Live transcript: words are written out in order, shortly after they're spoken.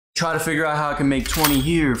Try to figure out how I can make 20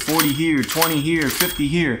 here, 40 here, 20 here, 50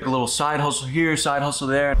 here. A little side hustle here, side hustle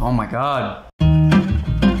there. Oh my God.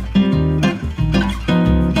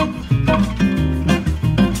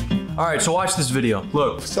 All right, so watch this video.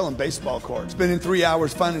 Look. Selling baseball cards, spending 3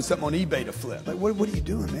 hours finding something on eBay to flip. Like, what are you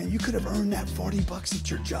doing, man? You could have earned that 40 bucks at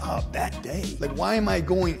your job that day. Like, why am I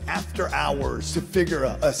going after hours to figure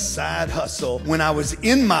a side hustle when I was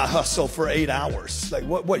in my hustle for 8 hours? Like,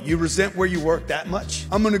 what, you resent where you work that much?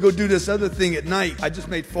 I'm gonna go do this other thing at night. I just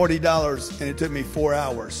made $40 and it took me 4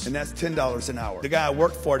 hours, and that's $10 an hour. The guy I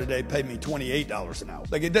worked for today paid me $28 an hour.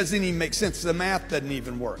 Like, it doesn't even make sense. The math doesn't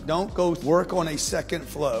even work. Don't go work on a second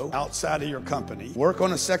flow outside of your company. Work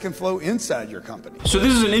on a second flow inside your company. So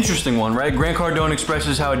this is an interesting one, right? Grant Cardone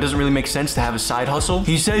expresses how it doesn't really make sense to have a side hustle.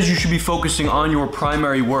 He says you should be focusing on your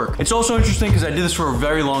primary work. It's also interesting because I did this for a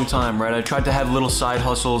very long time, right? I tried to have little side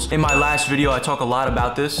hustles. In my last video, I talk a lot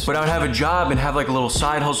about this, but I would have a job and have like a little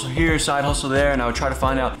side hustle here, side hustle there, and I would try to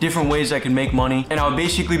find out different ways I could make money. And I would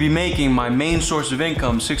basically be making my main source of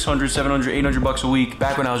income, 600, 700, 800 bucks a week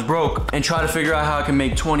back when I was broke, and try to figure out how I can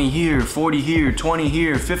make 20 here, 40 here, 20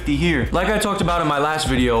 here, 50 here. Like I talked about in my last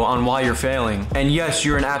video on why you're failing. And yes,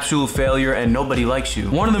 you're an absolute failure and nobody likes you.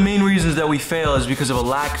 One of the main reasons that we fail is because of a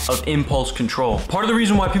lack of impulse control. Part of the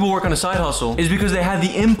reason why people work on a side hustle is because they have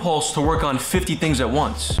the impulse to work on 50 things at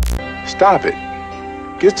once. Stop it.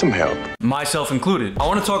 Get some help. Myself included. I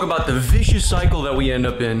want to talk about the vicious cycle that we end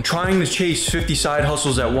up in trying to chase 50 side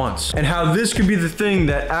hustles at once, and how this could be the thing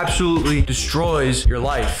that absolutely destroys your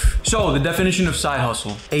life. So the definition of side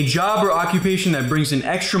hustle: a job or occupation that brings in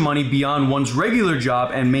extra money beyond one's regular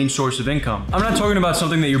job and main source of income. I'm not talking about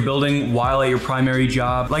something that you're building while at your primary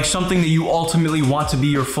job, like something that you ultimately want to be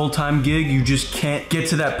your full-time gig. You just can't get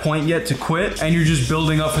to that point yet to quit, and you're just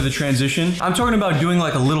building up for the transition. I'm talking about doing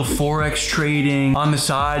like a little Forex trading on the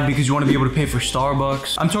side because you want to be able to pay for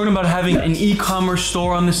Starbucks. I'm talking about having an e-commerce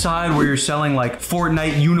store on the side where you're selling like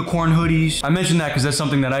Fortnite unicorn hoodies. I mentioned that because that's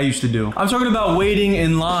something that I used to do. I'm talking about waiting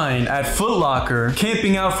in line at Foot Locker,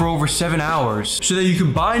 camping out for over 7 hours so that you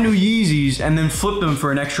could buy new Yeezys and then flip them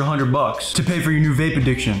for an extra 100 bucks to pay for your new vape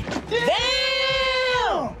addiction.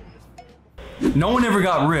 No one ever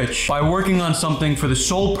got rich by working on something for the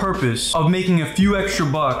sole purpose of making a few extra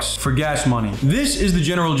bucks for gas money. This is the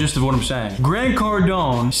general gist of what I'm saying. Grant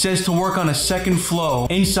Cardone says to work on a second flow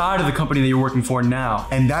inside of the company that you're working for now.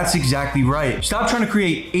 And that's exactly right. Stop trying to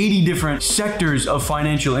create 80 different sectors of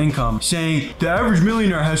financial income, saying the average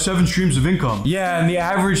millionaire has 7 streams of income. Yeah, and the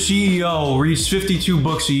average CEO reads 52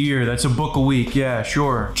 books a year. That's a book a week. Yeah,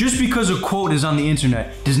 sure. Just because a quote is on the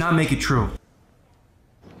internet does not make it true.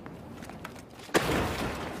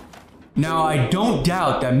 Now, I don't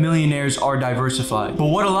doubt that millionaires are diversified, but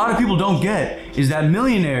what a lot of people don't get is that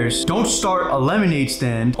millionaires don't start a lemonade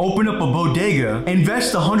stand, open up a bodega,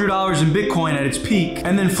 invest $100 in Bitcoin at its peak,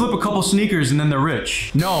 and then flip a couple sneakers and then they're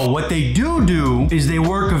rich. No, what they do is they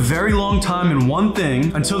work a very long time in one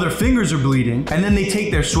thing until their fingers are bleeding, and then they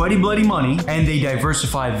take their sweaty, bloody money and they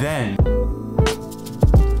diversify then.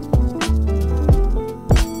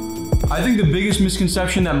 I think the biggest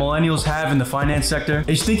misconception that millennials have in the finance sector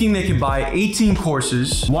is thinking they could buy 18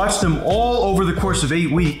 courses, watch them all over the course of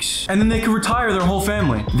 8 weeks, and then they could retire their whole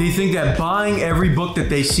family. They think that buying every book that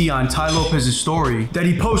they see on Ty Lopez's story that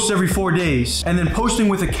he posts every 4 days, and then posting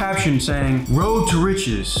with a caption saying, "Road to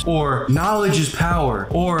riches," or "Knowledge is power,"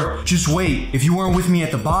 or "Just wait, if you weren't with me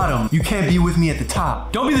at the bottom, you can't be with me at the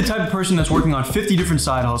top." Don't be the type of person that's working on 50 different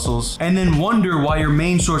side hustles and then wonder why your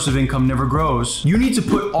main source of income never grows. You need to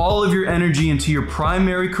put all of your energy into your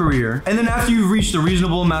primary career, and then after you've reached a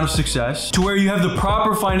reasonable amount of success to where you have the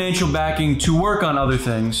proper financial backing to work on other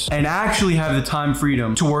things and actually have the time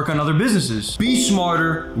freedom to work on other businesses. Be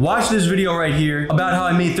smarter. Watch this video right here about how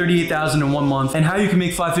I made $38,000 in 1 month and how you can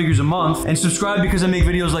make 5 figures a month, and subscribe because I make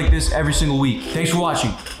videos like this every single week. Thanks for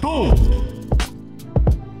watching. Boom!